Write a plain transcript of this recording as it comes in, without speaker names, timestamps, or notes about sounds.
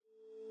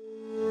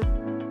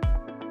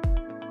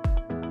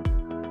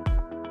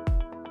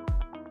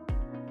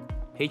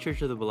Hey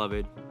Church of the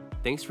Beloved,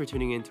 thanks for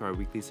tuning in to our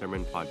weekly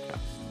sermon podcast.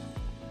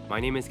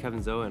 My name is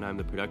Kevin Zoe and I'm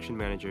the production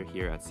manager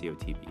here at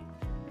COTB.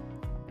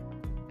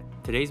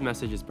 Today's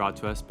message is brought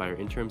to us by our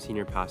interim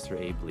senior pastor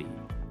Abe Lee.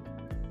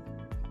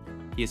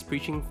 He is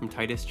preaching from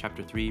Titus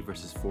chapter 3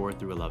 verses 4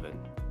 through 11.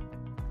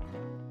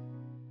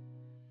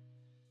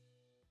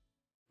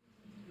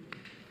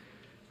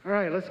 All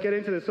right, let's get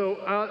into this. So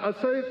I'll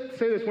say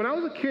this. When I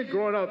was a kid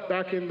growing up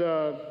back in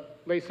the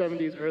late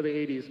 70s, early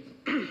 80s,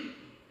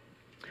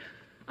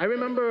 I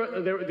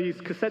remember there were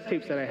these cassette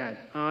tapes that I had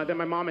that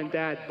my mom and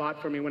dad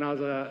bought for me when I was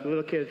a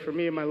little kid, for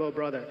me and my little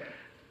brother.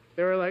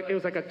 It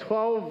was like a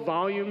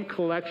 12-volume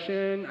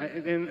collection,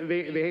 and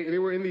they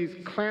were in these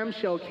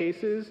clamshell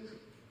cases.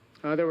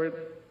 There were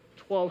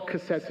 12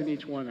 cassettes in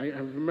each one. I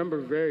remember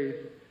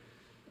very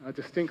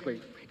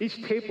distinctly.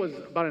 Each tape was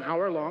about an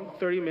hour long,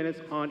 30 minutes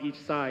on each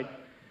side.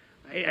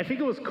 I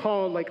think it was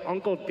called like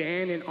Uncle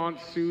Dan and Aunt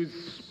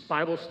Sue's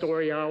Bible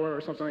Story Hour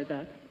or something like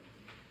that.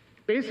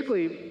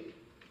 Basically,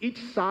 each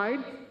side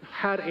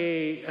had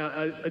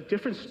a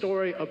different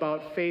story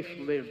about faith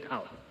lived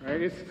out.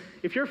 Right?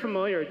 If you're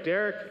familiar,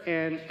 Derek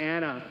and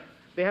Anna,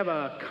 they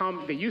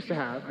used to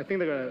have, I think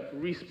they're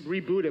going to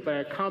reboot it, but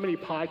a comedy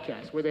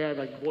podcast where they have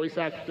like voice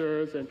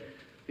actors and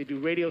they do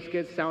radio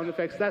skits, sound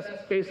effects. That's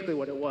basically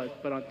what it was,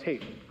 but on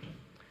tape.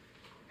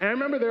 And I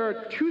remember there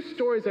are two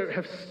stories that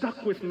have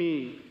stuck with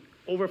me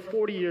over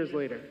 40 years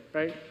later,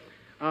 right?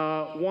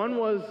 One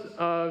was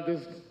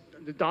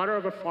the daughter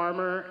of a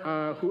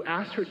farmer who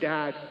asked her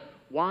dad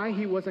why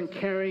he wasn't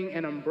carrying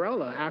an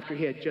umbrella after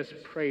he had just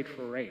prayed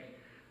for rain,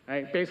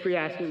 right? Basically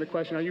asking the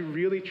question, are you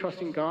really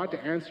trusting God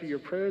to answer your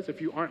prayers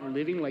if you aren't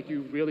living like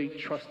you really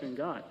trust in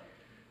God?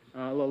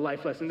 A little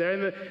life lesson there.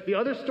 And the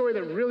other story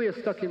that really has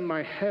stuck in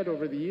my head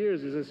over the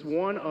years is this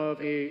one of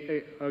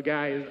a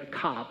guy, a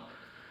cop,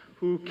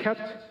 who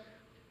kept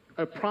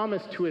a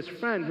promise to his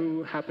friend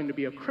who happened to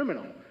be a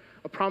criminal,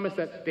 a promise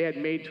that they had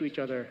made to each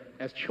other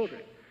as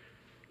children,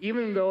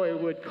 even though it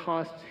would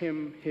cost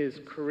him his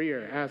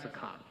career as a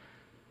cop.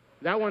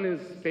 That one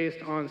is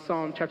based on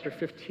Psalm chapter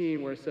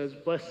 15, where it says,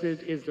 "Blessed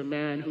is the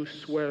man who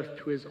sweareth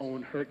to his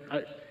own hurt."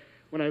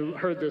 When I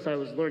heard this, I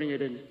was learning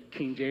it in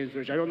King James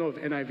Version. I don't know if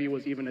NIV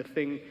was even a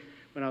thing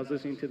when I was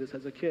listening to this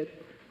as a kid.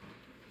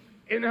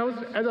 And as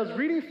I was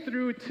reading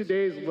through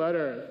today's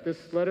letter,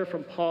 this letter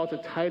from Paul to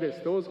Titus,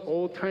 those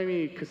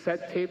old-timey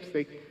cassette tapes,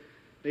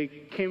 they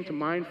came to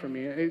mind for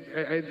me.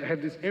 I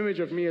had this image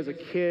of me as a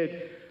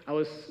kid. I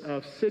was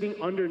sitting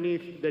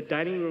underneath the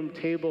dining room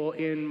table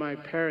in my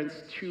parents'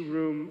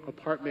 two-room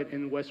apartment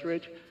in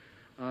Westridge.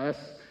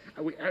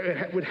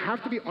 It would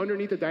have to be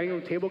underneath the dining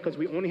room table because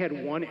we only had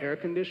one air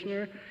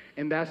conditioner,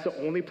 and that's the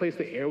only place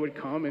the air would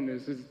come, and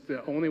this is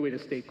the only way to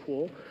stay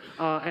cool.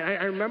 And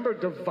I remember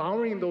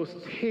devouring those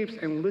tapes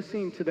and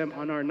listening to them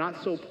on our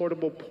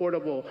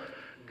not-so-portable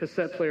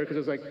cassette player because it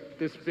was like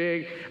this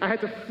big. I had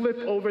to flip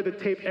over the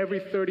tape every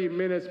 30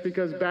 minutes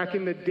because back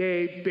in the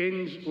day,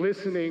 binge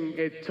listening,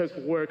 it took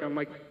work. I'm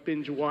like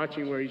binge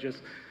watching where you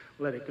just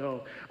let it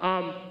go.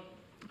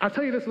 I'll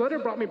tell you, this letter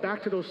brought me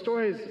back to those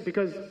stories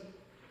because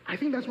I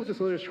think that's what this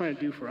letter is trying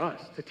to do for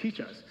us, to teach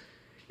us.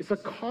 It's a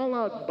call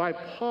out by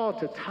Paul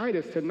to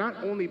Titus to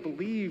not only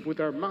believe with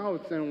our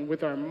mouths and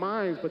with our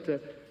minds, but to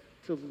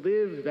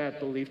live that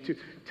belief,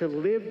 to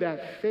live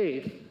that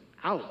faith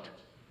out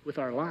with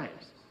our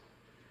lives.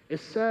 It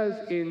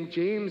says in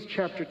James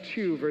chapter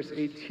 2, verse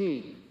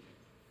 18,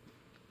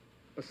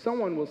 but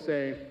someone will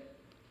say,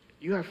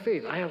 you have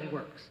faith, I have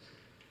works.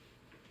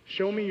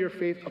 Show me your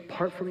faith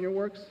apart from your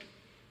works.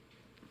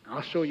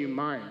 I'll show you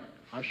mine.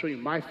 I'll show you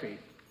my faith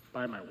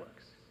by my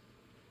works.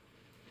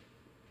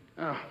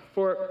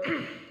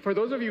 For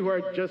those of you who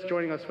are just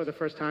joining us for the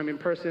first time in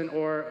person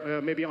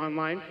or maybe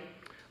online,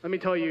 let me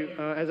tell you,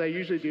 as I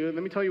usually do,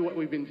 let me tell you what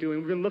we've been doing.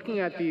 We've been looking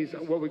at these,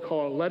 what we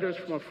call letters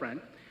from a friend.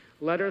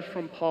 Letters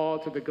from Paul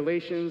to the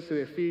Galatians, to the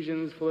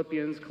Ephesians,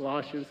 Philippians,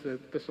 Colossians, to the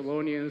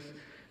Thessalonians,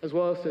 as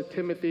well as to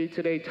Timothy,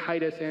 today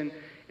Titus, and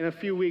in a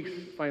few weeks,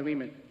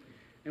 Philemon.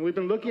 And we've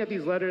been looking at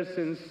these letters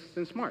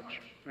since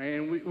March, right?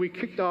 And we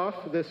kicked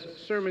off this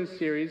sermon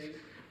series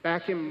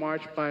back in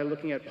March by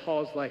looking at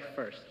Paul's life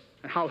first,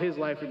 and how his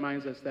life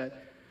reminds us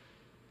that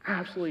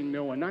absolutely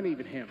no one, not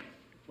even him,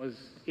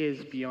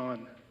 is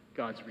beyond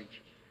God's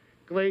reach.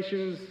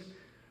 Galatians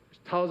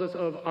tells us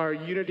of our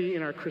unity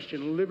in our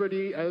Christian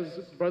liberty as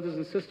brothers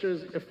and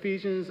sisters.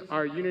 Ephesians,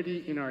 our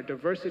unity in our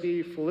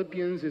diversity.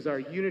 Philippians is our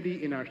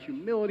unity in our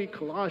humility.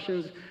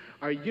 Colossians,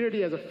 our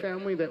unity as a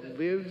family that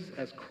lives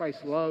as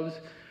Christ loves.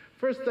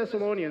 1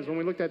 Thessalonians, when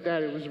we looked at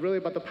that, it was really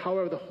about the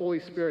power of the Holy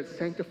Spirit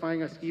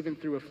sanctifying us even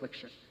through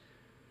affliction.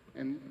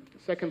 And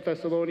 2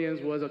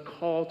 Thessalonians was a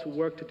call to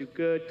work, to do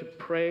good, to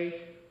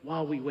pray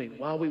while we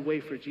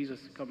wait for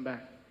Jesus to come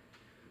back.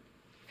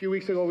 A few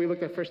weeks ago, we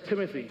looked at 1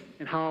 Timothy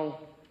and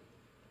how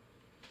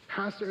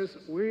pastors,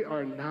 we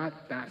are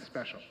not that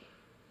special.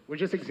 We're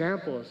just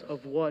examples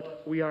of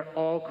what we are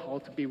all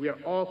called to be. We are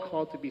all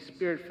called to be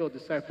spirit-filled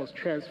disciples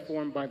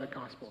transformed by the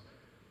gospel.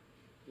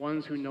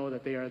 Ones who know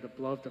that they are the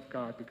beloved of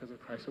God because of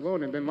Christ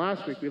alone. And then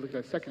last week, we looked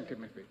at 2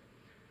 Timothy.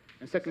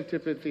 And 2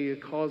 Timothy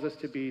calls us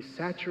to be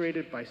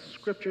saturated by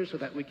Scripture so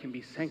that we can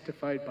be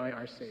sanctified by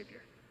our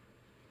Savior.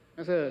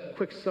 That's a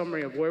quick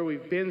summary of where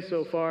we've been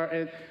so far.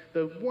 And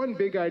the one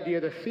big idea,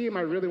 the theme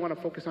I really want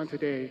to focus on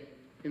today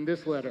in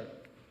this letter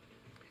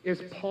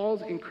is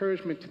Paul's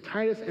encouragement to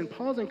Titus and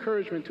Paul's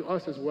encouragement to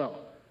us as well,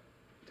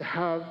 to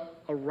have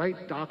a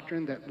right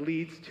doctrine that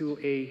leads to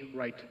a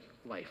right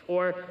life.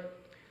 Or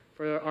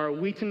for our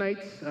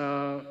Wheatonites,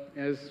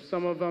 as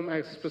some of them,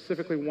 as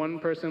specifically one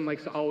person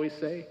likes to always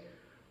say,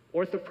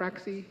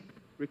 orthopraxy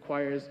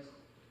requires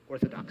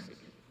orthodoxy.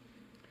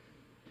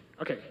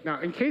 Okay,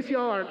 now in case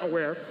y'all aren't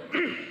aware,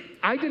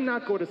 I did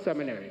not go to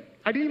seminary.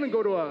 I didn't even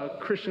go to a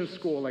Christian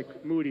school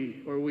like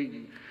Moody or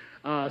Wheaton.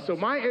 So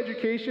my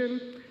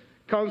education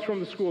comes from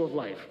the school of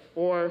life,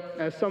 or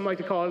as some like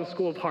to call it, the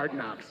school of hard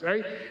knocks,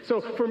 right?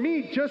 So for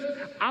me, just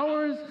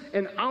hours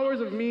and hours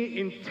of me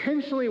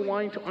intentionally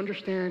wanting to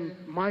understand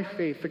my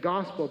faith, the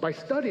gospel, by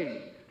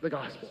studying the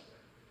gospel.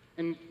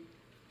 And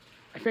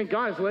I thank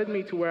God has led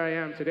me to where I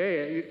am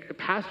today, a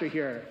pastor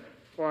here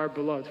for our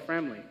beloved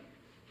family.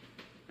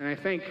 And I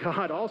thank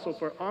God also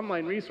for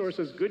online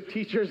resources, good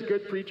teachers,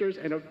 good preachers,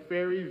 and a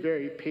very,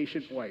 very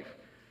patient wife.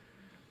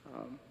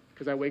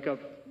 Because I wake up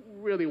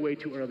really way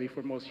too early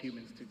for most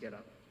humans to get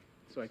up,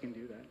 so I can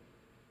do that.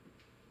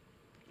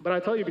 But I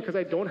tell you, because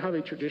I don't have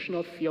a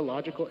traditional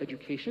theological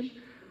education,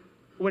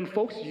 when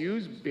folks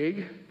use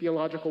big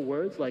theological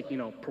words like,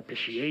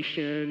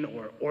 propitiation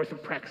or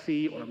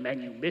orthopraxy or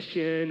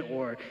manumission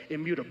or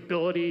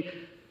immutability,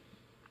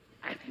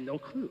 I have no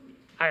clue.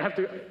 I have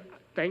to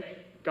thank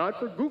God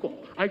for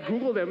Google. I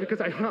Google them because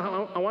I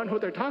want to know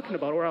what they're talking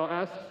about, or I'll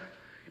ask.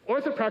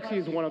 Orthopraxy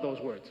is one of those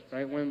words,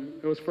 right, when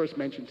it was first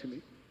mentioned to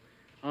me.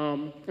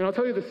 And I'll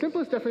tell you the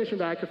simplest definition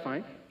that I could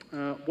find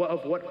of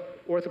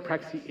what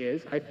orthopraxy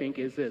is, I think,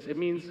 is this. It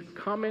means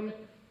common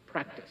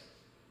practice.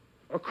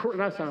 Or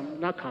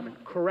not common,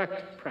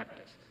 correct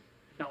practice.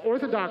 Now,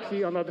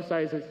 orthodoxy, on the other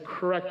side, is a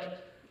correct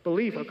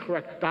belief, a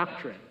correct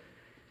doctrine.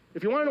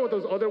 If you want to know what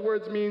those other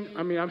words mean,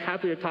 I'm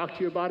happy to talk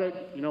to you about it.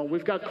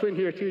 We've got Clint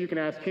here, too. You can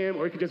ask him,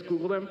 or you can just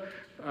Google them.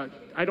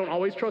 I don't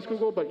always trust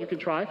Google, but you can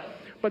try.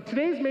 But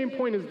today's main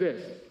point is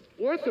this.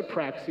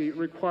 Orthopraxy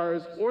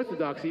requires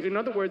orthodoxy. In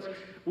other words,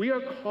 we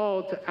are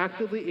called to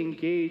actively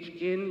engage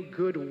in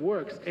good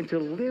works and to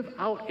live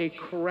out a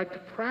correct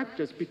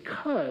practice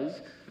because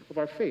of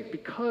our faith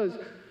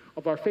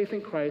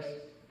in Christ,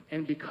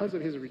 and because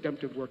of his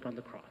redemptive work on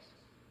the cross.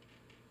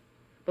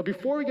 But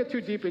before we get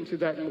too deep into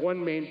that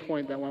one main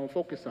point that I want to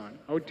focus on,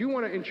 I do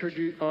want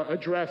to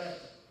address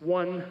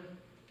one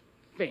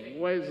thing,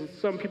 what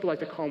some people like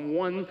to call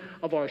one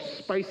of our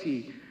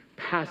spicy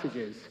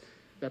passages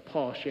that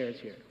Paul shares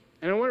here.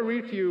 And I want to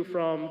read to you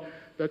from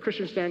the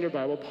Christian Standard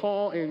Bible.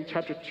 Paul, in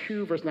chapter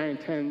 2, verse 9 and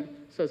 10,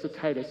 says to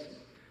Titus,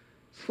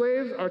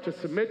 "Slaves are to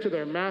submit to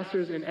their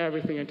masters in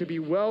everything and to be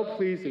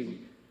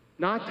well-pleasing,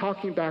 not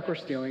talking back or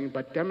stealing,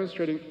 but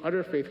demonstrating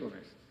utter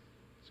faithfulness,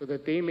 so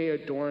that they may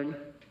adorn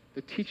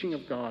the teaching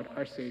of God,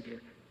 our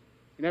Savior,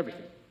 in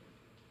everything."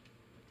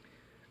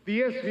 The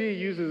ESV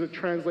uses a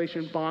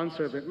translation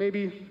bondservant,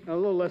 maybe a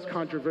little less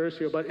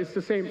controversial, but it's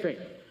the same thing.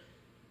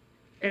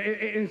 And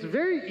it's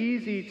very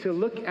easy to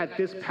look at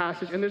this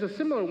passage, and there's a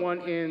similar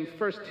one in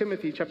 1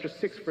 Timothy chapter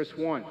 6, verse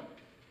 1.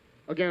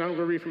 Again, I'm going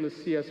to read from the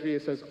CSV.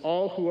 It says,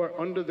 "All who are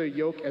under the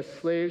yoke as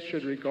slaves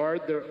should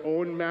regard their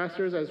own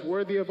masters as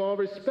worthy of all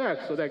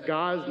respect, so that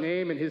God's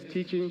name and his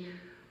teaching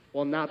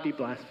will not be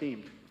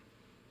blasphemed."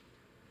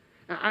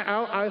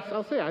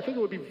 I'll say, I think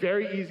it would be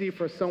very easy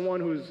for someone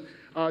who's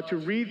to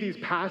read these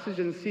passages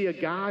and see a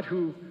God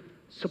who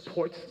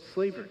supports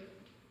slavery.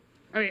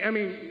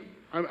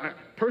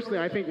 Personally,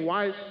 I think,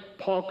 why,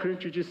 Paul,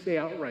 couldn't you just say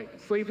outright,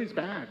 slavery's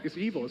bad, it's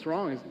evil, it's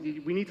wrong,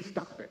 we need to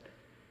stop it.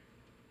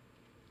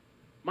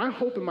 My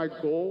hope and my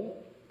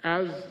goal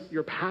as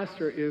your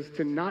pastor is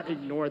to not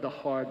ignore the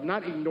hard,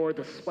 not ignore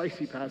the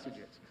spicy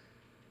passages.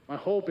 My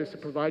hope is to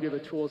provide you the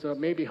tools that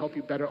maybe help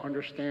you better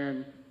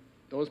understand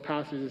those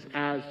passages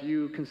as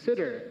you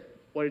consider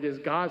what it is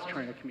God's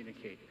trying to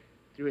communicate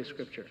through his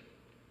scripture,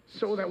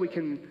 so that we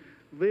can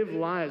live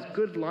lives,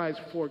 good lives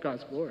for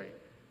God's glory.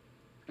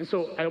 And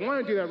so I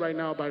want to do that right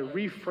now by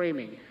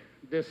reframing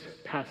this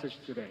passage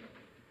today.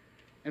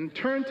 And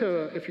turn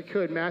to, if you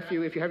could,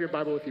 Matthew, if you have your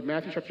Bible with you,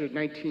 Matthew chapter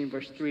 19,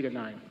 verse 3 to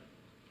 9.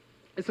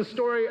 It's the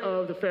story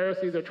of the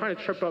Pharisees. They're trying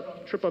to trip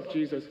up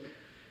Jesus.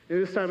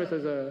 And this time it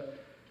says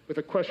with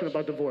a question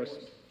about divorce.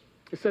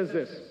 It says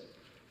this: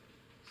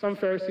 "Some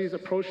Pharisees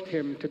approached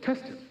him to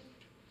test him.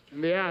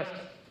 And they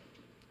asked,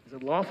 'Is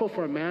it lawful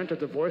for a man to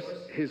divorce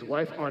his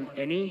wife on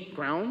any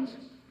grounds?'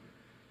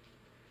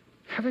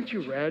 'Haven't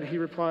you read,' he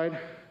replied,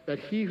 'that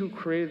he who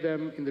created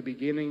them in the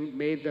beginning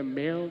made them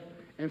male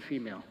and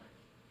female?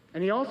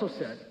 And he also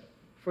said,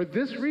 for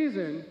this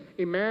reason,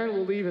 a man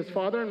will leave his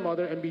father and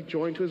mother and be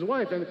joined to his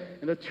wife, and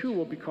the two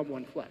will become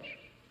one flesh.'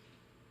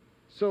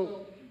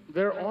 So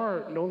there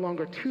are no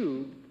longer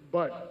two,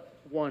 but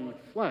one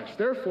flesh.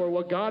 Therefore,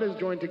 what God has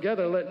joined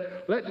together,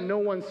 let no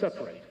one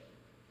separate."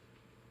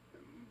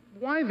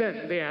 "Why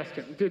then," they asked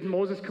him, "did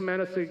Moses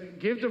command us to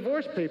give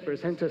divorce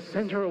papers and to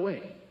send her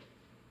away?"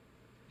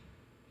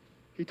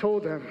 He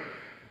told them,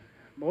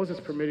 Moses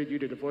permitted you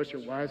to divorce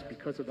your wives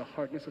because of the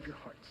hardness of your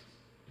hearts.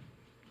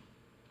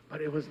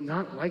 But it was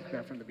not like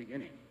that from the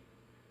beginning.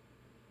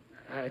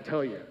 I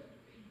tell you,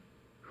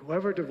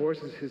 whoever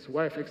divorces his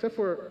wife, except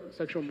for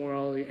sexual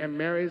immorality, and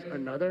marries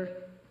another,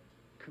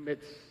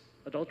 commits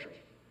adultery.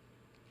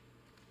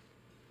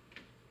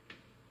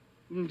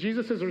 In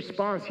Jesus'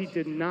 response, he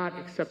did not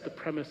accept the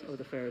premise of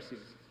the Pharisees.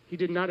 He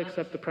did not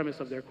accept the premise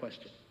of their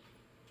question.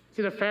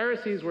 See, the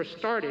Pharisees were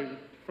starting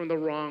from the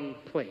wrong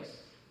place.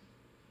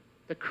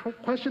 The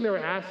question they were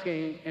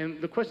asking,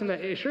 and the question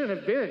that it should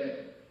have been,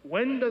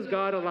 when does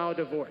God allow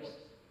divorce?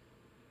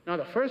 Now,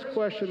 the first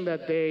question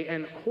that they,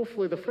 and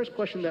hopefully the first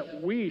question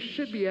that we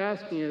should be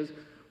asking is,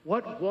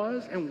 what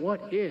was and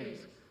what is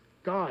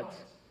God's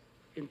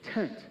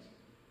intent?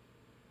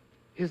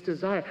 His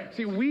desire.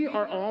 See, we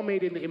are all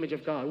made in the image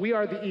of God. We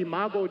are the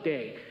imago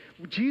Dei.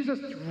 Jesus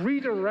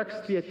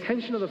redirects the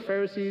attention of the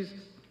Pharisees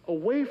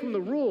away from the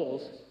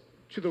rules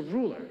to the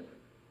ruler,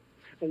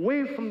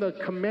 away from the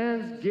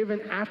commands given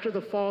after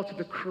the fall to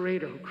the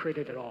Creator who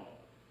created it all.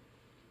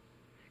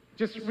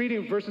 Just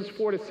reading verses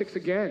 4 to 6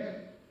 again,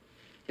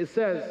 it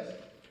says,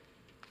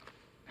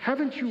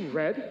 haven't you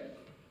read,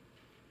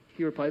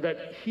 he replied,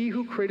 that he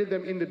who created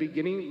them in the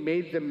beginning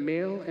made them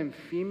male and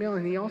female?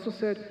 And he also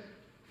said,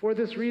 for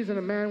this reason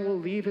a man will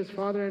leave his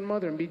father and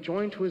mother and be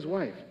joined to his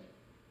wife,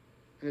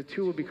 and the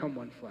two will become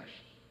one flesh.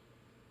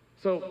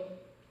 So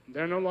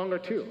they're no longer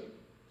two,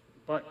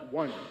 but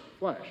one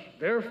flesh.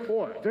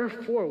 Therefore,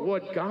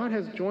 what God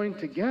has joined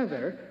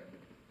together,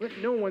 let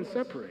no one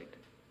separate.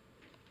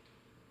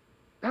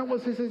 That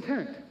was his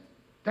intent.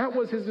 That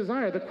was his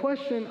desire. The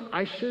question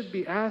I should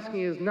be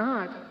asking is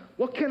not,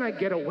 what can I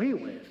get away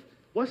with?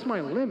 What's my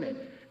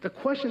limit? The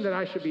question that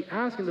I should be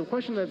asking, the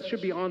question that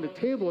should be on the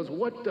table is,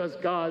 what does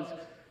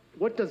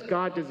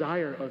God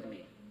desire of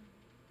me?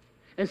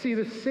 And see,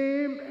 the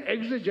same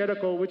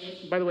exegetical,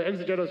 which, by the way,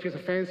 exegetical is just a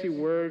fancy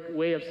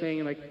way of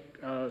saying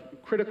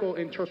critical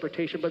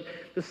interpretation, but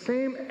the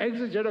same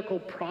exegetical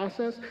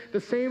process, the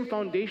same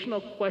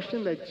foundational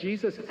question that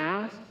Jesus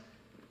asked,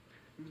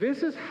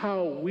 this is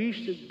how we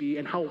should be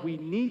and how we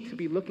need to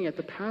be looking at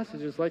the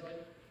passages like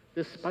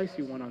this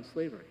spicy one on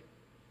slavery.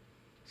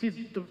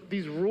 See,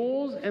 these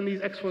rules and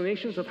these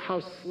explanations of how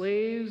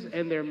slaves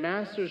and their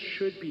masters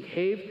should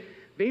behave,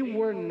 they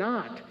were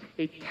not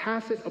a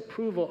tacit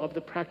approval of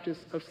the practice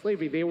of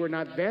slavery. They were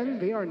not then,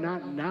 they are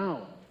not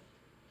now.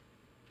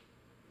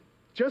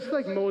 Just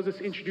like Moses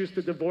introduced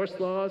the divorce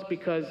laws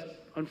because,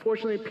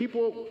 unfortunately,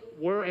 people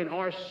were and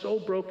are so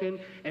broken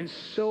and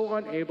so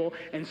unable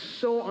and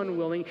so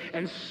unwilling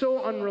and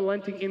so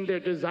unrelenting in their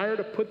desire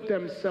to put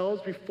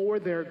themselves before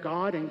their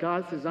God and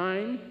God's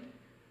design,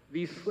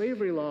 these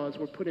slavery laws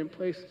were put in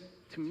place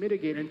to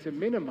mitigate and to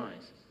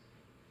minimize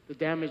the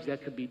damage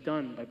that could be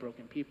done by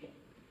broken people.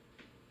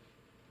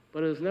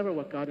 But it was never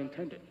what God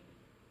intended.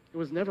 It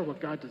was never what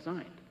God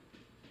designed.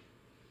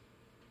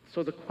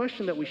 So the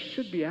question that we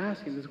should be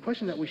asking, the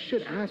question that we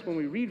should ask when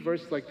we read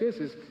verses like this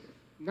is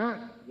not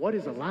what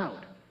is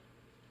allowed.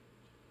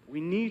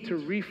 We need to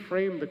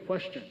reframe the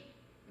question,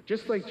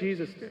 just like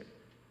Jesus did.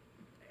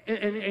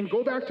 And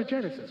go back to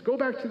Genesis. Go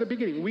back to the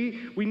beginning.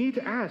 We need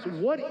to ask,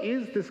 what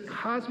is this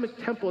cosmic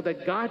temple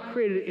that God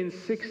created in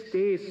 6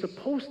 days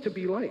supposed to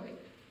be like?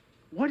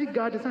 What did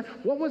God design?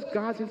 What was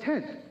God's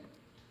intent?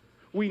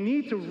 We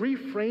need to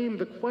reframe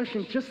the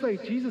question just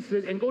like Jesus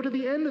did and go to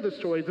the end of the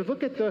story, to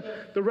look at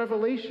the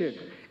Revelation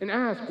and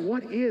ask,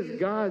 what is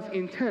God's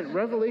intent?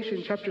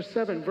 Revelation chapter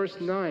 7, verse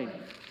 9.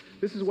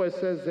 This is what it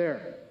says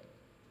there.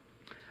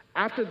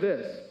 After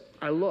this,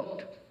 I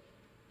looked,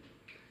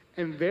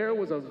 and there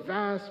was a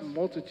vast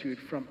multitude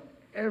from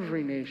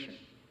every nation,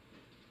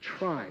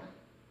 tribe,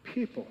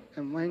 people,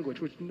 and language,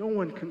 which no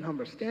one can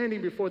number,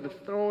 standing before the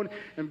throne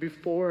and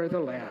before the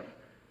Lamb.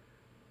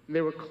 And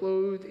they were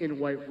clothed in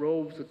white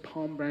robes with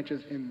palm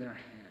branches in their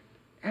hand.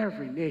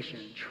 Every nation,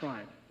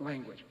 tribe,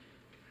 language.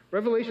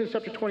 Revelation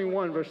chapter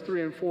 21, verse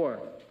 3 and 4.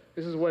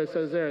 This is what it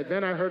says there.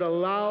 Then I heard a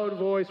loud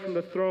voice from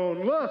the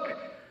throne. Look,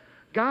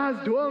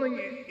 God's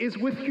dwelling is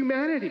with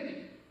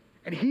humanity,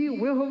 and he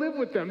will live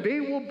with them. They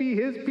will be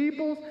his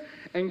people,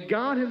 and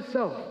God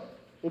himself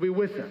will be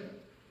with them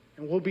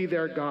and will be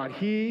their God.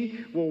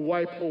 He will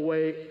wipe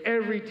away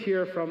every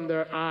tear from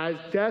their eyes.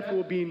 Death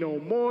will be no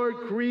more.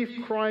 Grief,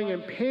 crying,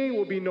 and pain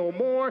will be no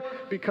more,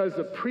 because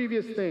the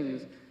previous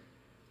things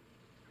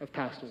have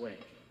passed away.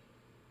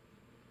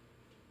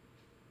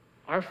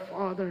 Our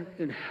Father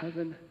in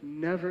heaven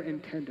never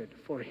intended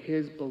for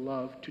his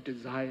beloved to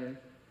desire,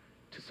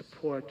 to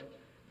support,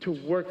 to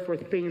work for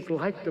things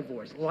like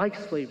divorce, like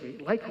slavery,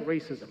 like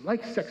racism,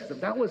 like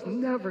sexism. That was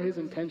never his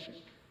intention.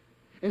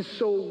 And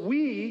so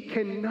we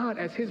cannot,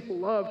 as his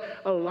beloved,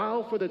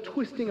 allow for the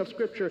twisting of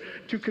Scripture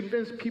to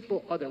convince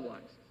people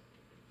otherwise.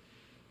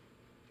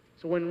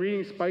 So when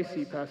reading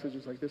spicy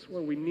passages like this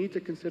one, we need to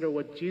consider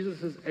what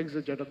Jesus'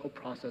 exegetical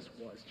process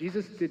was.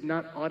 Jesus did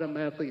not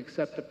automatically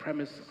accept the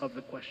premise of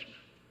the question.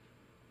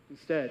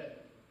 Instead,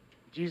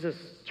 Jesus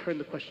turned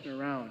the question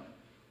around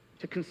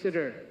to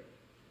consider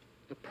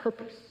the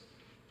purpose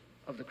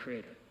of the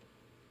Creator.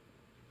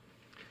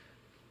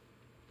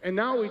 And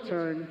now we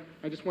turn,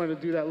 I just wanted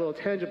to do that little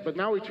tangent, but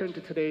now we turn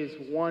to today's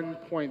one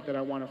point that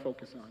I want to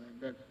focus on,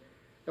 and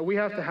that we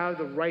have to have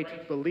the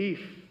right belief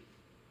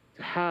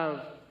to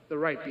have the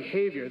right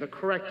behavior, that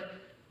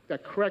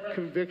correct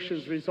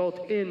convictions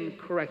result in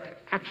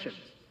correct actions,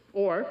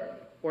 or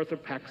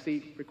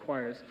orthopraxy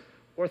requires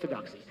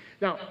orthodoxy.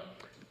 Now,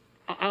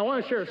 I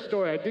want to share a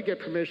story. I did get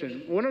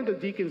permission. One of the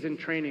deacons in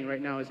training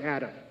right now is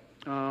Adam.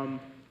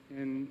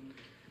 And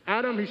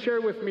Adam, he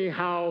shared with me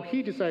how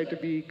he decided to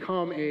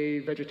become a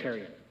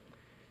vegetarian.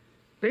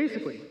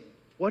 Basically,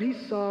 what he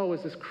saw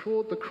was the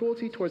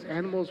cruelty towards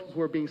animals who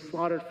were being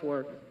slaughtered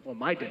for, well,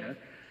 my dinner.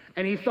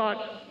 And he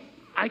thought,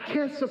 I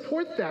can't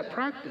support that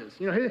practice.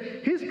 You know,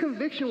 his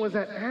conviction was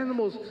that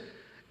animals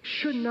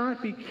should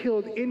not be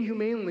killed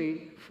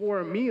inhumanely for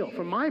a meal,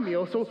 for my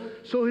meal.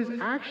 So his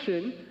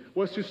action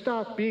was to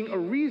stop being a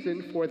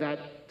reason for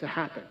that to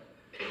happen.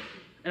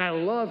 And I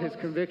love his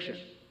conviction.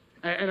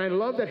 And I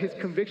love that his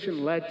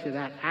conviction led to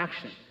that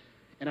action.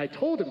 And I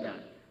told him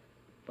that.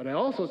 But I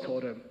also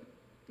told him,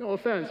 no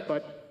offense,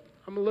 but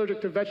I'm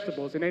allergic to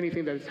vegetables and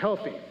anything that is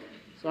healthy.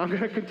 So I'm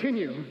going to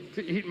continue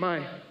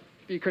to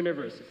be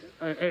carnivorous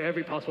in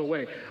every possible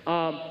way.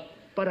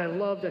 But I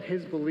love that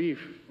his belief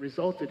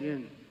resulted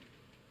in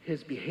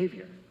his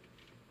behavior.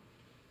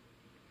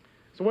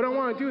 So what I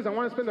want to do is I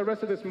want to spend the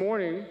rest of this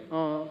morning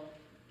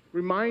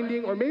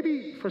reminding, or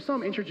maybe for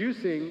some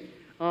introducing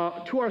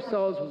to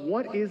ourselves,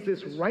 what is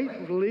this right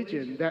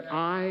religion that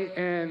I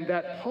and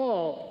that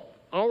Paul,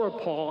 our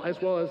Paul,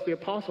 as well as the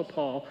Apostle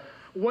Paul,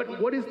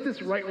 what is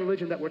this right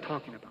religion that we're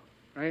talking about,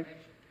 right?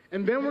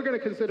 And then we're going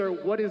to consider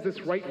what is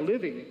this right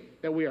living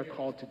that we are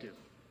called to do.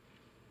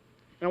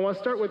 And I want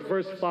to start with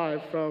verse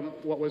 5 from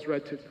what was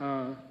read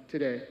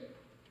today.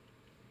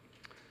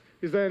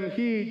 Because then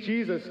he,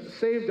 Jesus,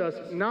 saved us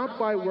not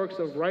by works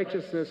of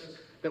righteousness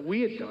that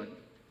we had done,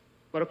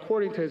 but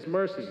according to his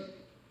mercy,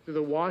 through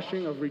the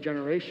washing of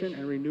regeneration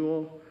and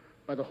renewal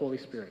by the Holy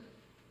Spirit.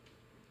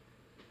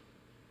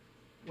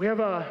 We have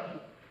a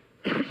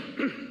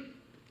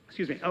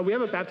we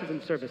have a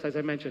baptism service, as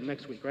I mentioned,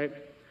 next week, right?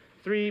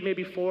 3,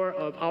 maybe 4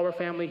 of our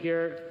family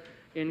here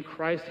in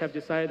Christ have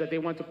decided that they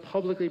want to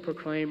publicly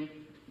proclaim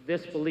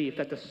this belief,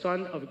 that the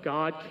Son of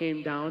God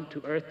came down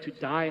to earth to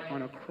die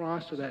on a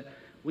cross so that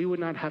we would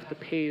not have to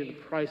pay the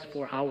price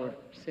for our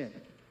sin.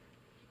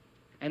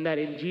 And that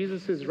in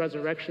Jesus'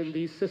 resurrection,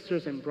 these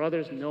sisters and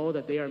brothers know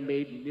that they are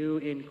made new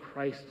in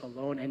Christ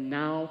alone, and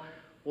now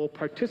will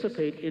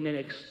participate in an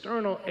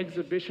external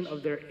exhibition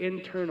of their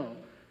internal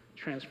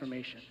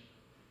transformation.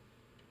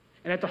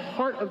 And at the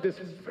heart of this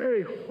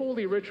very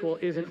holy ritual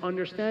is an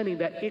understanding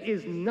that it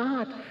is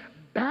not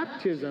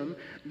baptism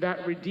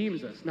that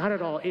redeems us. Not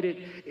at all.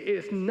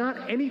 It's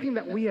not anything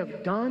that we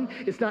have done.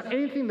 It's not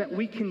anything that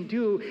we can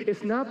do.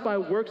 It's not by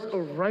works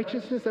of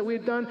righteousness that we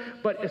have done,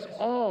 but it's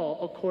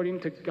all according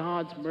to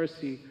God's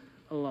mercy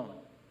alone.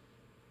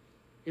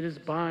 It is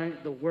by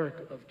the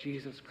work of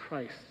Jesus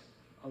Christ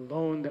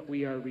alone that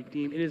we are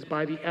redeemed. It is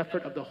by the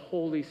effort of the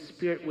Holy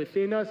Spirit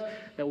within us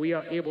that we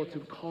are able to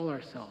call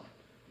ourselves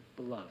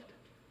beloved.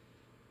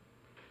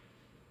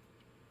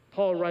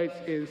 Paul writes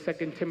in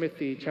 2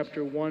 Timothy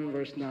chapter 1,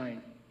 verse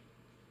 9,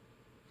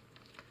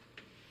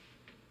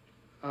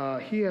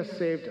 he has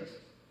saved us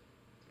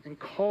and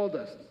called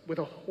us with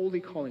a holy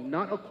calling,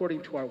 not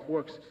according to our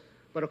works,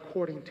 but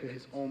according to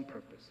his own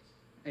purpose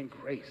and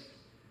grace,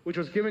 which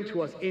was given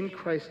to us in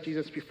Christ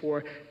Jesus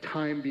before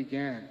time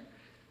began.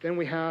 Then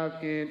we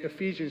have in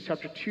Ephesians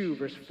chapter 2,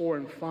 verse 4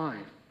 and 5,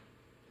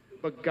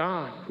 but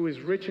God, who is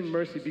rich in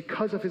mercy,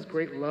 because of his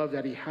great love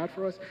that he had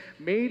for us,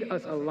 made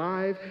us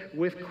alive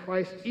with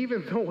Christ,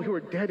 even though we were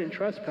dead in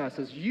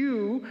trespasses.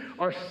 You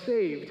are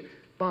saved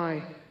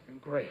by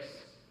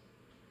grace.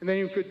 And then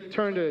you could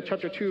turn to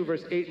chapter 2,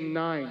 verse 8 and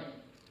 9.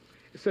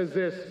 It says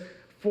this,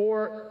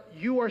 for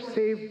you are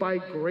saved by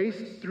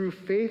grace through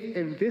faith,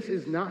 and this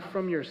is not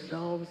from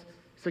yourselves.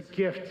 It's a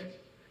gift,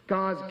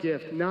 God's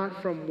gift,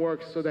 not from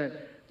works, so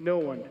that no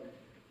one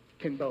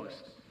can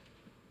boast.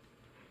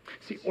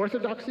 See,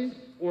 orthodoxy,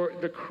 or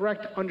the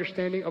correct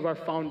understanding of our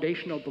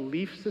foundational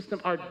belief system,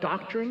 our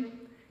doctrine,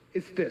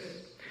 is this.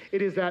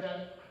 It is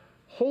that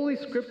Holy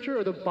Scripture,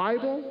 or the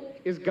Bible,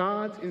 is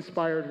God's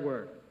inspired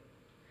word.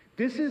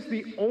 This is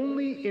the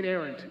only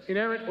inerrant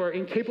or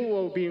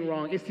incapable of being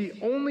wrong. It's the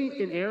only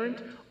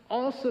inerrant,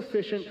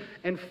 all-sufficient,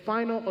 and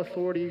final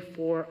authority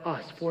for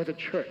us, for the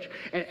church.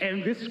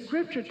 And this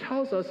scripture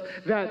tells us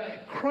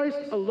that Christ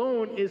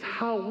alone is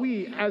how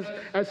we, as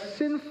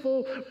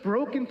sinful,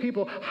 broken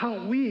people,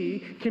 how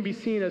we can be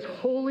seen as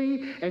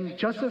holy and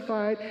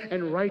justified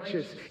and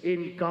righteous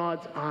in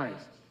God's eyes.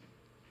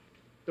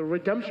 The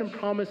redemption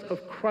promise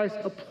of Christ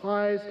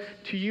applies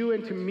to you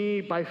and to me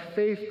by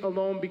faith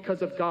alone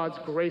because of God's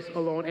grace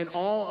alone. And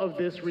all of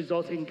this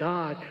results in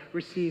God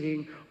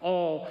receiving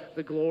all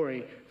the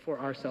glory for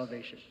our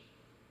salvation.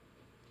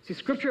 See,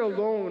 Scripture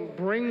alone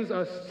brings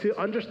us to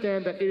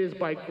understand that it is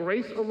by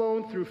grace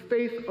alone, through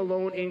faith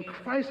alone, in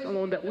Christ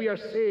alone, that we are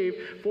saved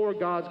for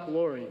God's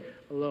glory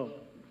alone.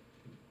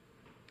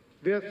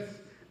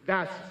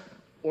 That's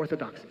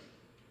orthodoxy.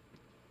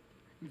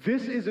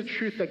 This is a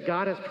truth that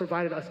God has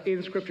provided us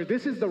in Scripture.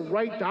 This is the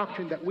right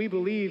doctrine that we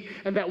believe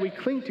and that we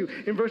cling to.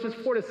 In verses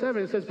 4 to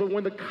 7, it says, "But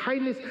when the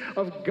kindness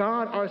of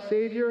God our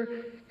Savior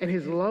and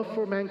his love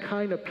for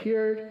mankind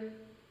appeared,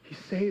 he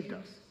saved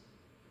us,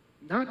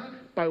 not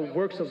by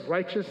works of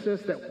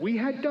righteousness that we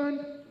had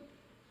done,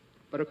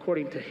 but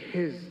according to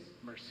his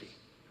mercy.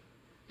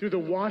 Through the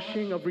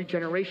washing of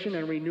regeneration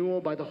and renewal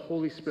by the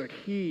Holy Spirit,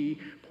 he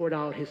poured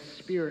out his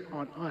Spirit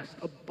on us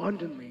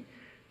abundantly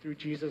through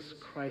Jesus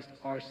Christ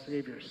our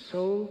Savior,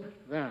 so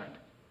that,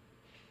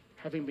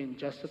 having been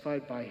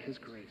justified by his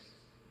grace,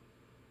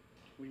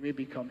 we may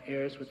become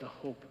heirs with the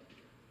hope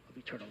of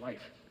eternal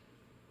life."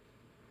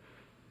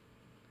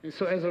 And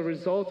so as a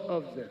result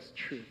of this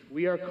truth,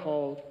 we are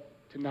called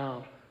to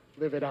now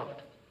live it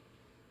out.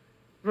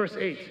 Verse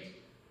 8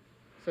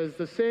 says,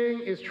 "The saying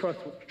is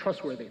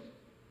trustworthy,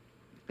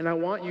 and I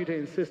want you to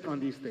insist on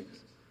these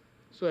things,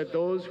 so that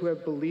those who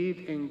have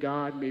believed in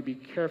God may be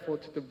careful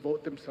to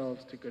devote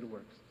themselves to good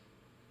works.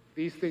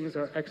 These things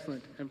are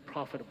excellent and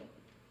profitable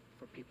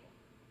for people."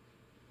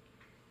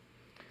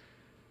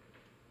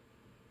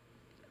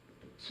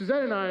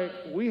 Suzette and I,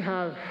 we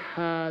have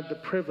had the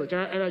privilege,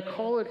 and I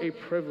call it a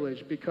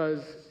privilege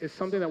because it's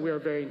something that we are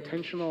very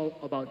intentional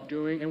about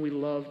doing and we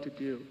love to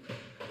do.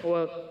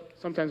 Well,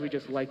 sometimes we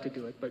just like to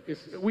do it, but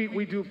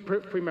we do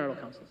premarital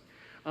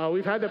counseling.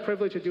 We've had the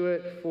privilege to do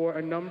it for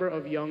a number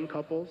of young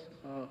couples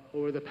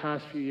over the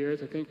past few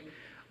years. I think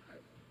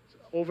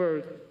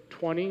over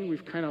 20,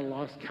 we've kind of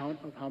lost count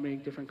of how many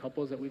different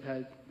couples that we've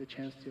had the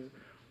chance to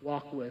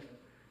walk with.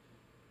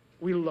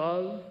 We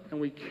love and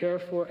we care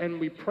for and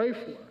we pray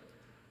for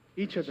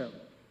each of them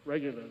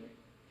regularly.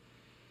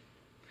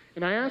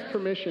 And I asked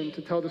permission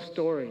to tell the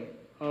story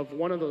of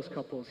one of those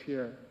couples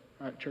here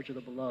at Church of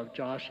the Beloved,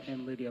 Josh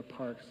and Lydia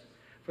Parks.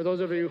 For those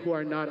of you who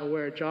are not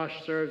aware,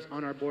 Josh serves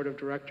on our board of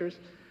directors.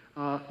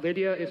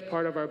 Lydia is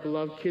part of our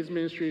Beloved Kids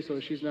Ministry, so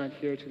she's not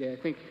here today. I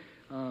think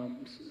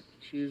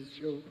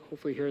she'll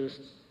hopefully hear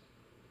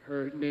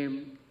her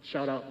name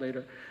shout out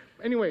later.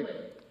 Anyway,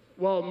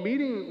 while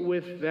meeting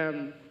with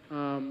them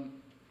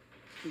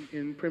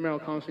in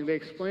premarital counseling, they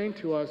explained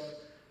to us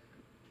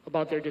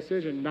about their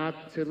decision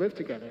not to live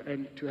together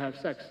and to have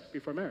sex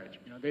before marriage.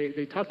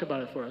 They talked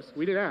about it for us.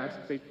 We didn't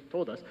ask, they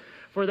told us.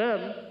 For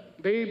them,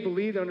 they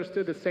believed and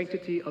understood the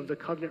sanctity of the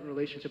covenant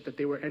relationship that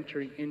they were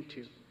entering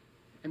into.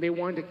 And they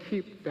wanted to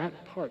keep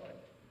that part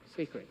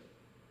sacred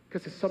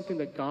because it's something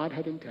that God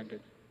had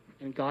intended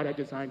and God had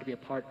designed to be a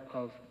part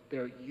of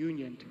their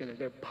union together,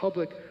 their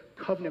public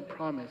covenant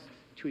promise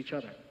to each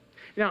other.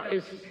 Now,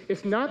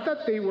 it's not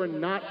that they were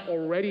not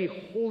already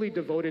wholly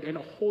devoted and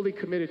wholly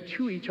committed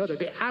to each other.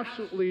 They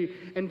absolutely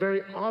and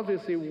very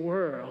obviously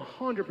were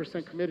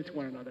 100% committed to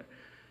one another.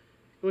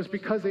 It was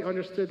because they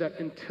understood that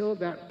until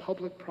that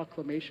public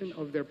proclamation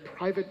of their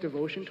private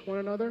devotion to one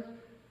another,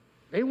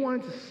 they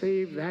wanted to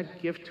save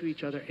that gift to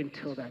each other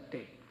until that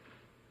day.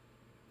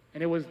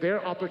 And it was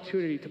their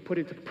opportunity to put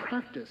into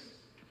practice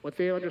what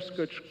they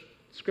understood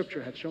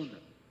Scripture had shown them.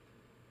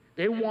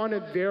 They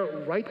wanted their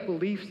right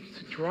beliefs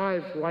to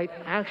drive right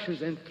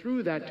actions, and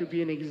through that to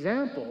be an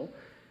example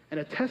and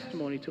a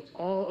testimony to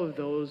all of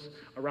those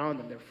around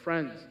them, their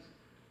friends,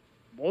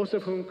 most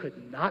of whom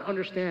could not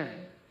understand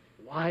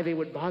why they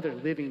would bother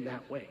living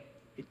that way.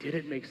 It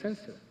didn't make sense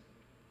to them.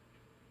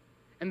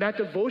 And that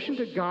devotion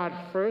to God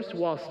first,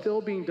 while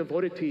still being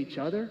devoted to each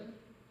other,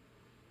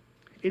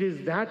 it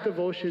is that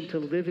devotion to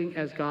living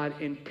as God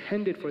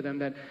intended for them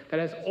that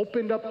has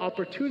opened up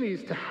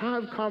opportunities to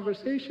have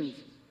conversations,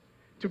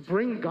 to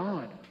bring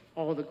God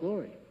all the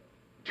glory,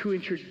 to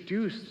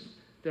introduce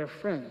their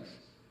friends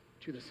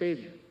to the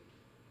Savior.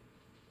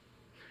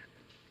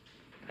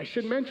 I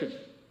should mention,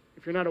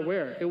 if you're not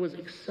aware, it was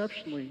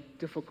exceptionally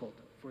difficult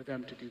for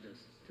them to do this,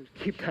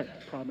 to keep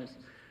that promise,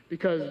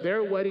 because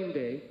their wedding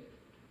day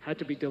had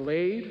to be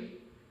delayed,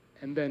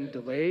 and then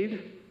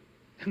delayed,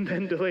 and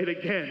then delayed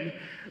again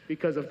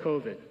because of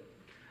COVID.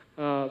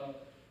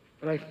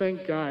 But I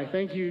thank God,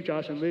 thank you,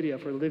 Josh and Lydia,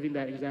 for living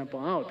that example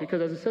out.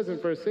 Because as it says in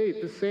verse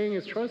 8, the saying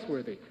is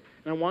trustworthy.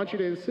 And I want you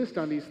to insist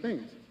on these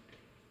things,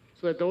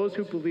 so that those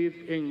who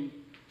believe in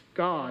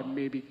God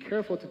may be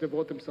careful to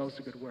devote themselves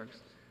to good works.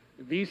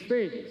 These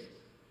things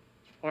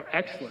are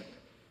excellent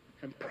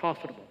and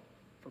profitable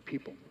for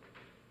people.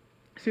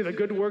 See, the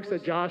good works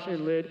that Josh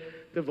and Lyd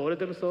devoted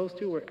themselves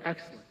to were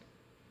excellent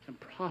and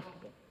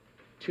profitable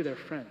to their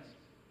friends,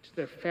 to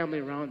their family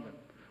around them,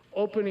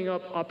 opening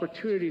up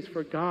opportunities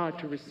for God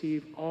to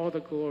receive all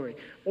the glory,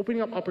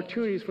 opening up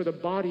opportunities for the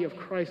body of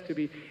Christ to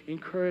be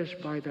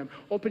encouraged by them,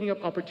 opening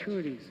up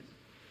opportunities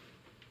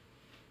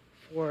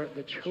for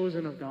the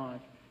chosen of God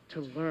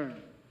to learn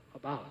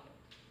about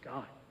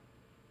God.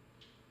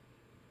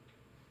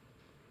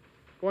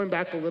 Going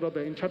back a little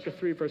bit, in chapter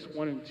 3, verse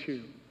 1 and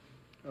 2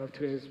 of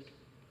today's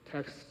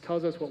text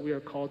tells us what we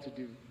are called to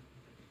do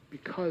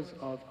because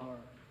of our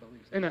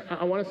beliefs. And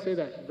I want to say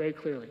that very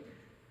clearly.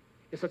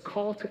 It's a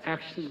call to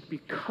action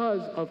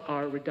because of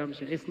our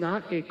redemption. It's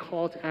not a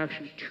call to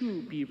action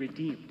to be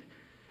redeemed.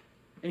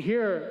 And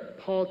here,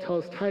 Paul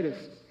tells Titus,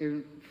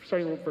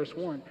 starting with verse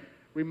 1,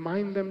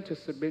 Remind them to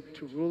submit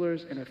to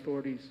rulers and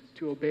authorities,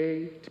 to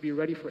obey, to be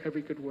ready for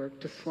every good work,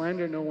 to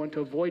slander no one,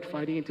 to avoid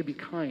fighting, and to be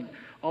kind,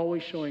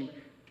 always showing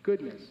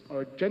goodness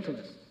or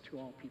gentleness to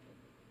all people.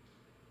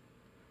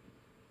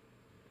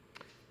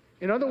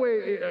 Another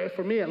way,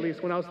 for me at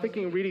least, when I was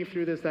reading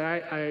through this,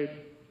 that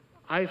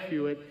I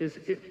view it, is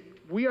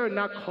we are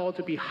not called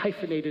to be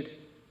hyphenated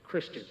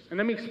Christians. And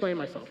let me explain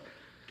myself.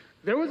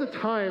 There was a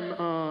time,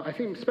 I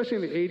think especially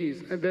in the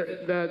 80s,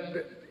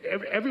 that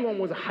everyone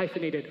was a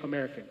hyphenated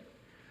American.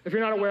 If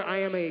you're not aware,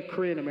 I am a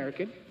Korean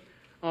American.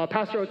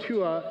 Pastor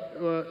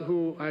Otua,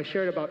 who I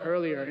shared about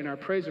earlier in our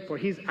praise report,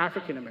 he's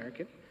African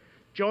American.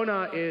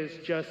 Jonah is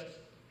just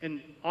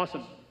an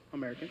awesome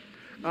American.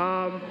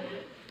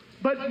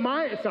 But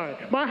my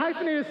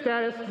hyphenated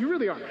status, you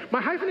really are.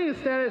 My hyphenated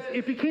status,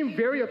 it became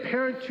very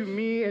apparent to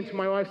me and to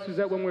my wife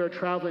Suzette when we were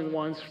traveling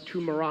once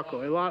to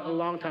Morocco, a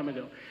long time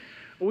ago.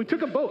 We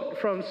took a boat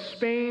from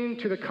Spain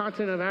to the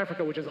continent of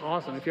Africa, which is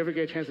awesome. If you ever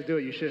get a chance to do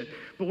it, you should.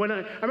 But when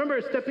I remember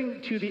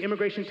stepping to the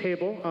immigration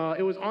table,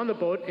 it was on the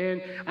boat,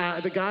 and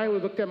the guy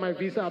looked at my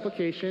visa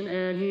application,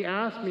 and he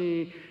asked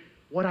me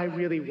what I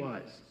really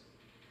was.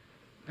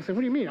 I said,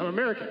 what do you mean? I'm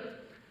American.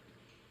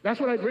 That's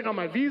what I'd written on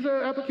my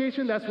visa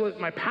application. That's what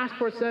my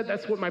passport said.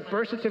 That's what my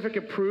birth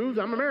certificate proves.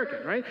 I'm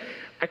American, right?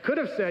 I could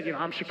have said,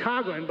 I'm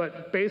Chicagoan,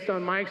 but based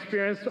on my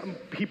experience,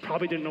 he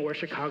probably didn't know where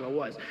Chicago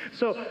was.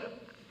 So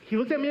he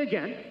looked at me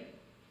again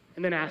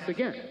and then asked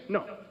again,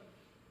 no,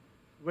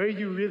 where are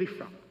you really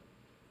from?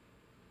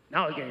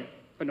 Now again,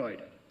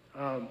 annoyed.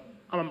 I'm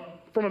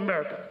from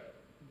America,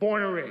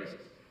 born and raised.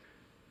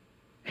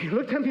 He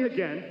looked at me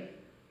again.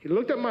 He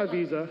looked at my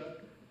visa,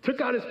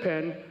 took out his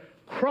pen,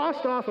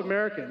 crossed off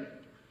American,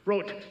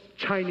 wrote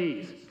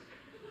Chinese.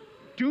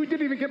 Dude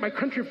didn't even get my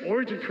country of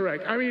origin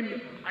correct. I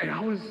mean, I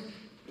was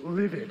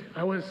livid.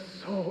 I was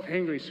so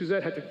angry.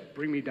 Suzette had to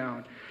bring me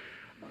down.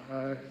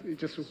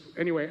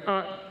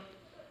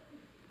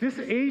 This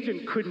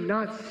agent could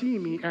not see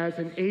me as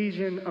an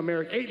Asian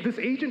American. This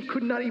agent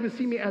could not even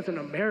see me as an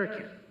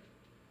American.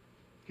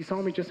 He saw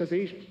me just as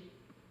Asian.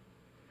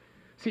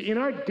 See, in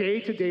our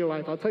day-to-day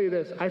life, I'll tell you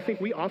this, I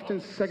think we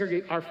often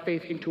segregate our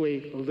faith into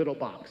a little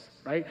box,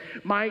 right?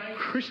 My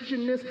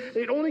Christianness,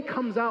 it only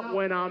comes out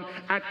when I'm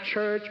at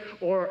church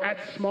or at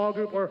small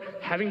group or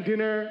having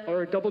dinner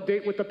or a double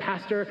date with the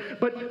pastor.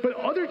 But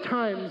other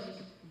times,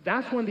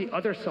 that's when the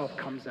other self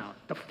comes out,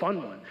 the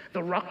fun one,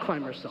 the rock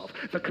climber self,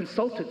 the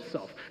consultant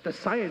self, the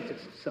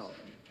scientist self.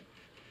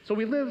 So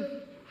we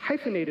live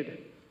hyphenated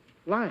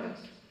lives.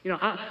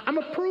 I'm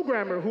a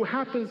programmer who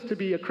happens to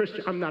be a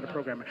Christian. I'm not a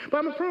programmer, but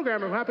I'm a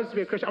programmer who happens to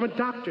be a Christian. I'm a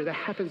doctor that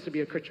happens to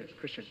be a Christian.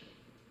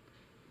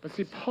 But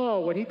see,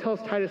 Paul, when he tells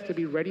Titus to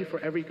be ready for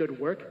every good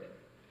work,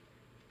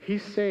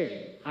 he's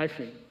saying, I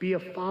think, be a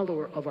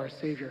follower of our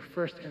Savior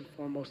first and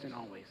foremost and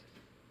always.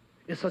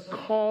 It's a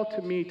call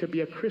to me to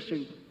be a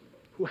Christian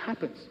who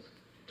happens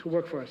to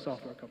work for a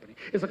software company.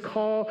 It's a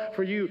call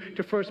for you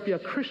to first be a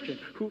Christian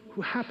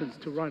who happens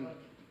to run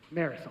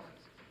marathons.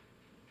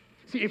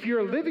 See, if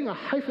you're living a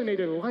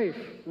hyphenated life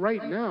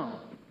right now,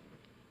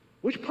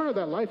 which part of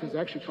that life is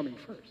actually coming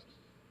first?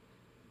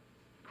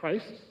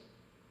 Christ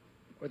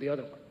or the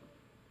other one?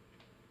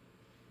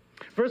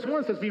 Verse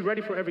 1 says, be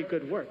ready for every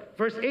good work.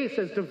 Verse 8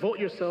 says, devote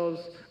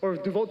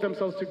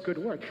themselves to good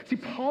work. See,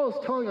 Paul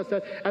is telling us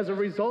that as a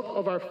result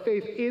of our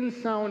faith in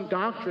sound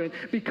doctrine,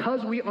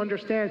 because we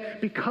understand,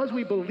 because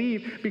we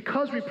believe,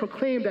 because we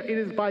proclaim that it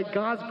is by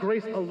God's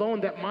grace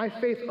alone that my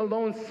faith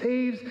alone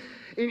saves,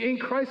 in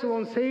Christ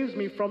alone saves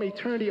me from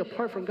eternity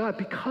apart from God.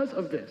 Because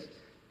of this,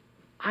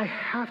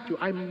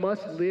 I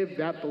must live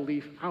that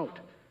belief out.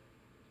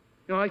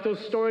 Like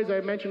those stories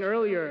I mentioned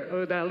earlier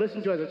or that I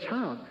listened to as a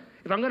child.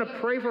 If I'm going to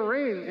pray for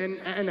rain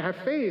and have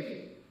faith,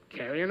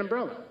 carry an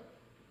umbrella.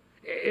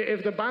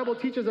 If the Bible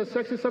teaches that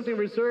sex is something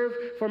reserved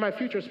for my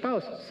future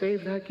spouse,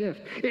 save that gift.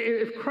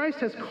 If Christ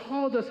has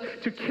called us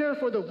to care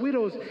for the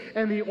widows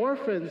and the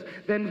orphans,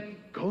 then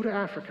go to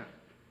Africa.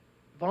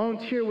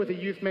 Volunteer with a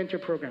youth mentor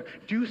program.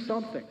 Do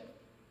something.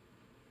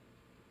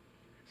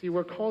 See,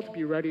 we're called to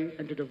be ready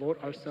and to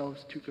devote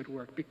ourselves to good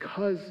work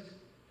because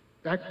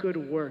of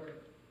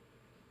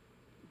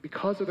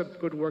the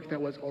good work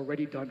that was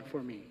already done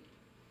for me.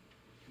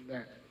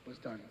 That was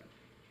done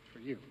for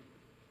you.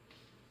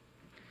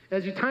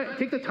 As you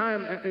take the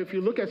time, if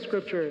you look at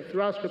Scripture,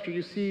 throughout Scripture,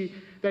 you see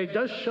that it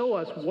does show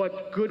us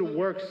what good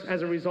works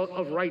as a result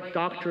of right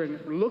doctrine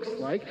looks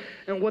like.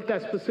 And what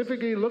that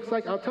specifically looks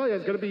like, I'll tell you,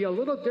 is going to be a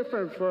little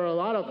different for a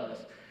lot of us.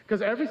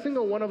 Because every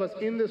single one of us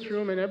in this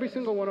room and every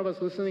single one of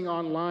us listening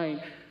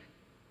online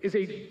is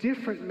a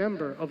different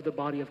member of the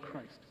body of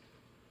Christ.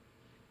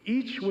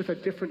 Each with a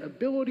different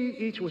ability,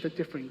 each with a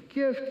different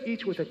gift,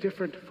 each with a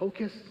different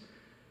focus.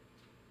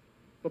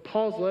 But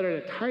Paul's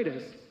letter to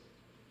Titus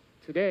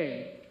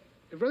today,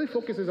 it really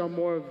focuses on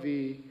more of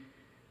the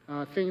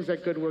things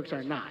that good works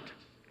are not,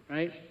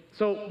 right?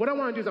 So what I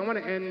want to do is I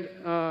want to end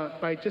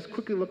by just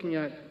quickly looking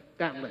at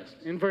that list.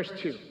 In verse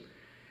 2,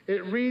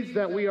 it reads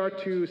that we are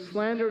to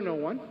slander no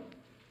one,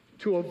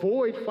 to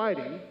avoid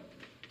fighting,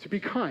 to be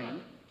kind,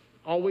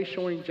 always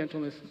showing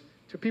gentleness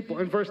to people.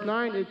 In verse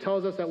 9, it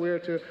tells us that we are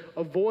to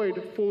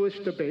avoid foolish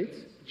debates,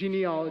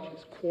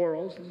 genealogies,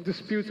 quarrels,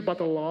 disputes about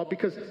the law,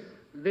 because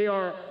they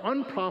are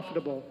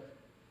unprofitable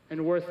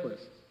and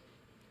worthless.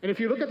 And if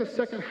you look at the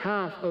second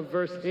half of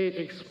verse 8, it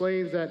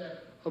explains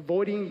that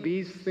avoiding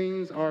these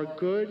things are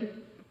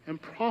good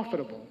and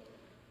profitable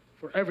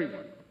for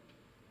everyone.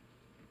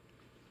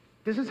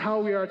 This is how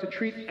we are to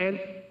treat and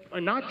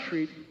not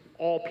treat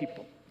all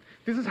people.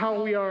 This is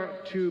how we are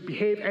to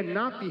behave and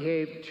not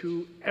behave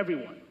to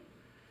everyone.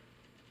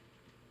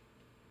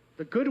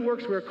 The good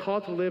works we are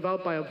called to live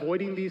out by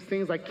avoiding these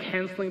things, like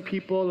canceling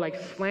people, like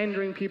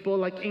slandering people,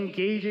 like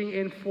engaging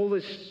in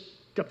foolish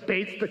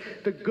debates.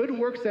 The good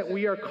works that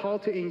we are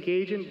called to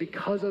engage in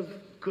because of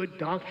good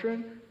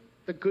doctrine,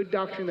 the good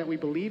doctrine that we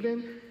believe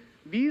in,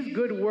 these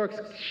good works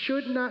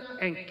should not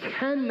and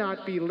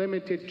cannot be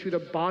limited to the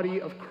body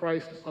of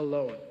Christ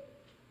alone.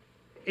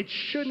 It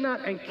should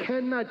not and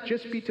cannot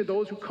just be to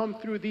those who come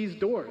through these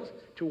doors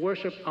to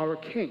worship our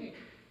King.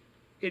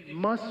 It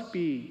must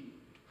be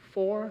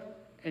for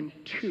and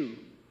to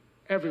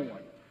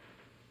everyone.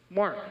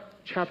 Mark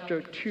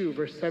chapter 2,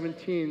 verse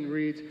 17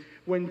 reads,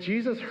 "When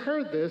Jesus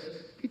heard this,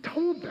 he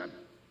told them,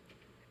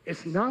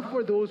 'It's not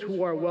for those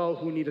who are well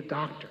who need a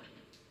doctor,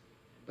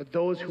 but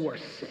those who are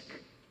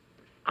sick.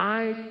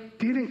 I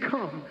didn't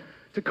come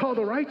to call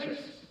the righteous,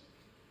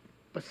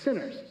 but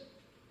sinners.'"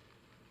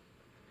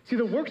 See,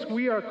 the works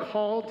we are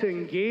called to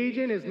engage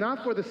in is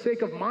not for the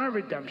sake of my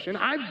redemption.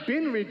 I've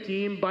been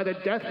redeemed by the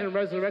death and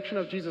resurrection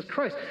of Jesus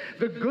Christ.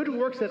 The good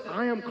works that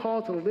I am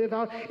called to live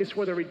out is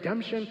for the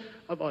redemption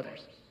of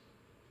others.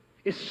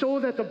 It's so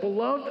that the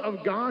beloved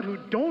of God who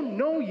don't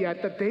know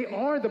yet that they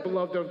are the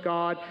beloved of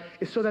God,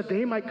 is so that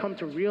they might come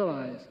to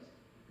realize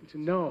and to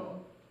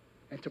know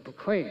and to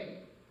proclaim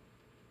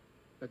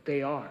that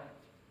they are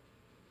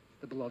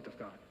the beloved of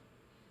God,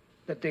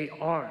 that they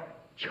are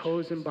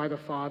chosen by the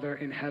Father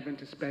in heaven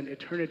to spend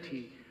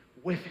eternity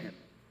with him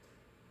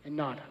and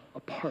not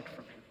apart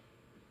from him.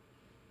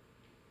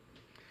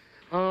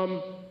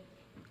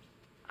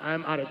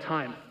 I'm out of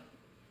time.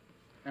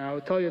 And I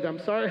will tell you that I'm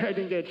sorry I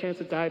didn't get a chance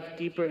to dive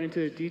deeper into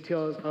the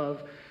details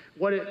of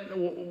what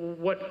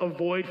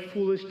avoid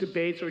foolish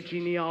debates or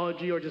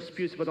genealogy or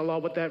disputes about the law,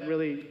 what that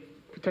really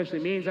potentially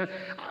means.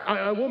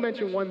 I will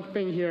mention one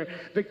thing here.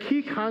 The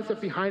key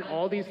concept behind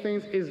all these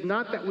things is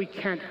not that we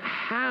can't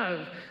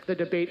have the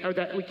debate or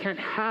that we can't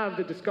have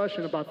the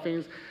discussion about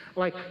things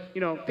like,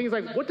 things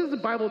like, what does the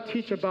Bible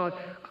teach about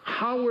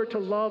how we're to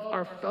love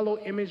our fellow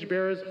image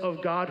bearers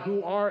of God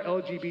who are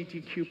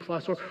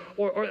LGBTQ+,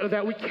 or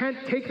that we can't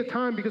take the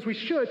time, because we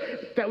should,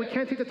 that we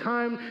can't take the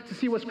time to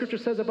see what Scripture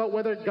says about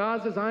whether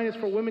God's design is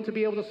for women to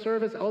be able to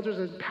serve as elders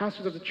and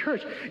pastors of the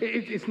church.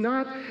 It's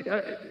not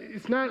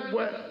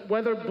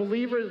whether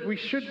believers, we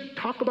should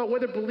talk about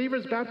whether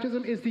believers'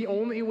 baptism is the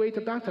only way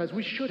to baptize.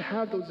 We should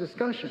have those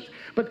discussions.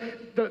 But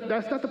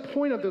that's not the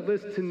point of the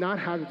list to not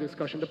have the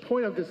discussion. The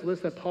point of this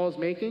list that Paul's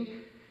making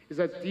is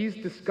that these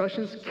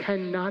discussions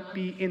cannot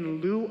be in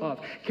lieu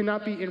of,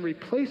 cannot be in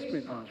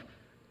replacement of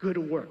good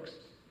works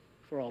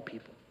for all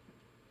people.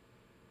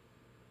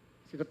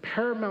 See, the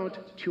paramount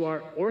to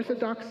our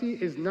orthodoxy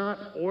is not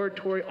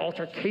oratory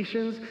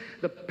altercations.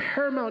 The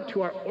paramount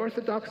to our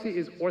orthodoxy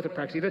is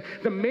orthopraxy.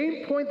 The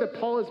main point that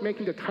Paul is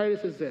making to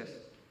Titus is this: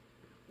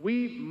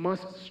 we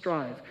must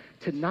strive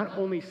to not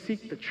only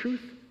seek the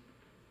truth,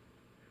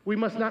 we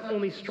must not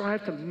only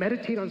strive to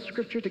meditate on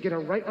Scripture to get a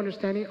right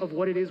understanding of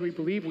what it is we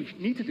believe. We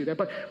need to do that,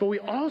 but we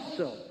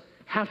also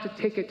have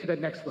to take it to the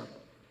next level.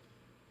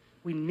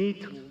 We need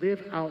to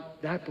live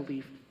out that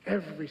belief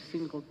every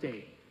single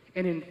day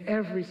and in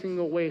every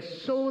single way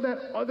so that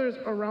others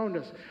around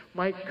us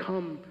might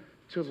come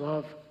to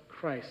love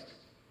Christ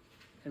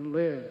and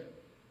live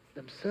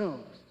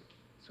themselves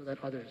so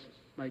that others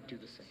might do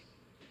the same.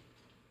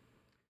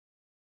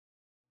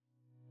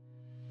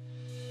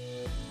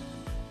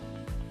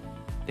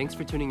 Thanks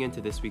for tuning in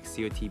to this week's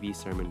COTB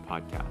Sermon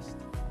Podcast.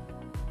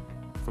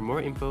 For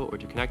more info or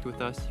to connect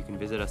with us, you can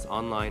visit us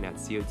online at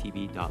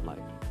cotb.life.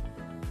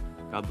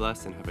 God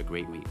bless and have a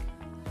great week.